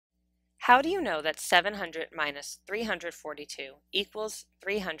How do you know that 700 minus 342 equals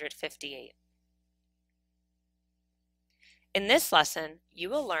 358? In this lesson,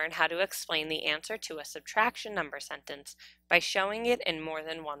 you will learn how to explain the answer to a subtraction number sentence by showing it in more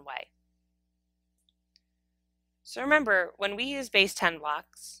than one way. So remember, when we use base 10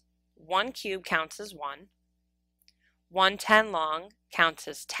 blocks, 1 cube counts as 1, 1 10 long counts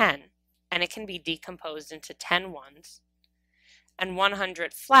as 10, and it can be decomposed into 10 ones, and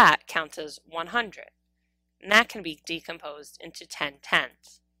 100 flat counts as 100, and that can be decomposed into 10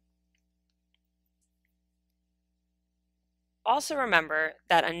 tens. Also remember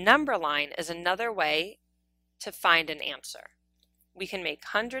that a number line is another way to find an answer. We can make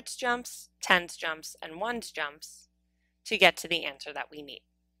hundreds jumps, tens jumps, and ones jumps to get to the answer that we need.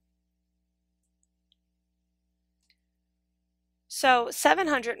 So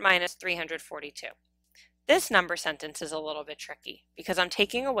 700 minus 342. This number sentence is a little bit tricky because I'm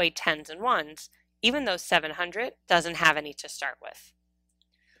taking away tens and ones, even though 700 doesn't have any to start with.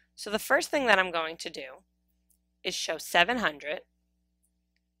 So the first thing that I'm going to do is show 700.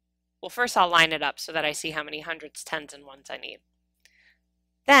 Well, first I'll line it up so that I see how many hundreds, tens, and ones I need.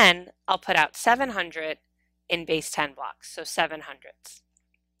 Then I'll put out 700 in base 10 blocks, so 700s.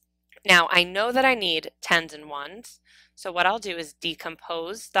 Now I know that I need tens and ones, so what I'll do is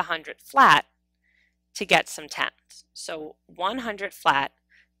decompose the 100 flat to get some tens. So 100 flat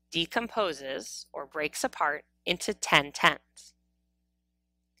decomposes or breaks apart into 10 tens.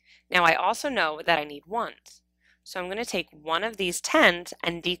 Now I also know that I need ones, so I'm going to take one of these tens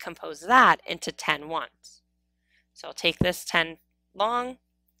and decompose that into 10 ones. So I'll take this 10 long,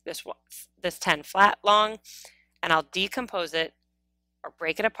 this 10 flat long, and I'll decompose it or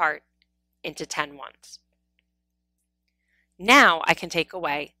break it apart into 10 ones. Now I can take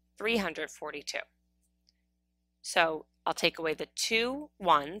away 342. So I'll take away the 2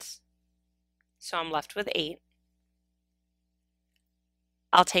 ones, so I'm left with 8.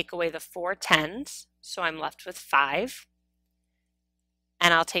 I'll take away the 4 tens, so I'm left with 5.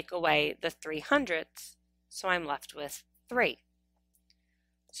 And I'll take away the 300s, so I'm left with 3.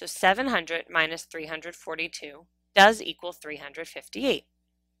 So 700 minus 342 does equal 358.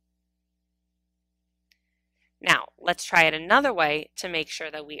 Now, let's try it another way to make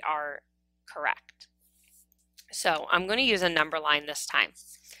sure that we are correct. So I'm going to use a number line this time.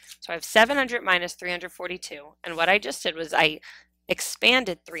 So I have 700 minus 342, and what I just did was I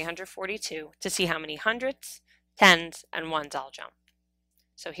expanded 342 to see how many hundreds, tens, and ones I'll jump.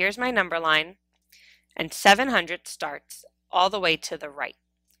 So here's my number line, and 700 starts all the way to the right.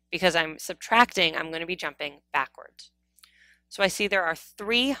 Because I'm subtracting, I'm going to be jumping backwards. So I see there are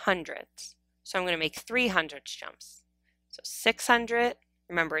 3 hundreds. So I'm going to make 3 hundreds jumps. So 600,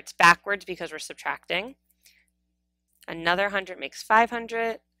 remember it's backwards because we're subtracting. Another 100 makes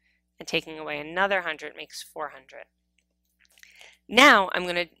 500, and taking away another 100 makes 400. Now I'm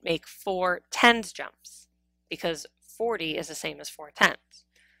going to make 4 tens jumps because 40 is the same as 4 tens.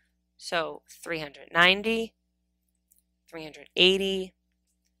 So 390, 380,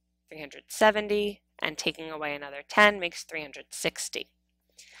 370, and taking away another 10 makes 360.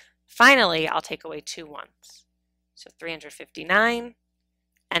 Finally, I'll take away 2 ones. So 359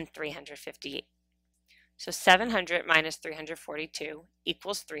 and 358. So 700 minus 342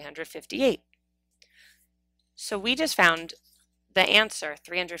 equals 358. So we just found the answer,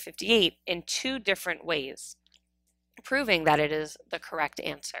 358, in 2 different ways, proving that it is the correct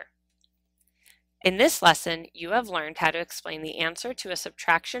answer. In this lesson, you have learned how to explain the answer to a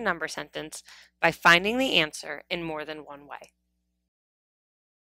subtraction number sentence by finding the answer in more than one way.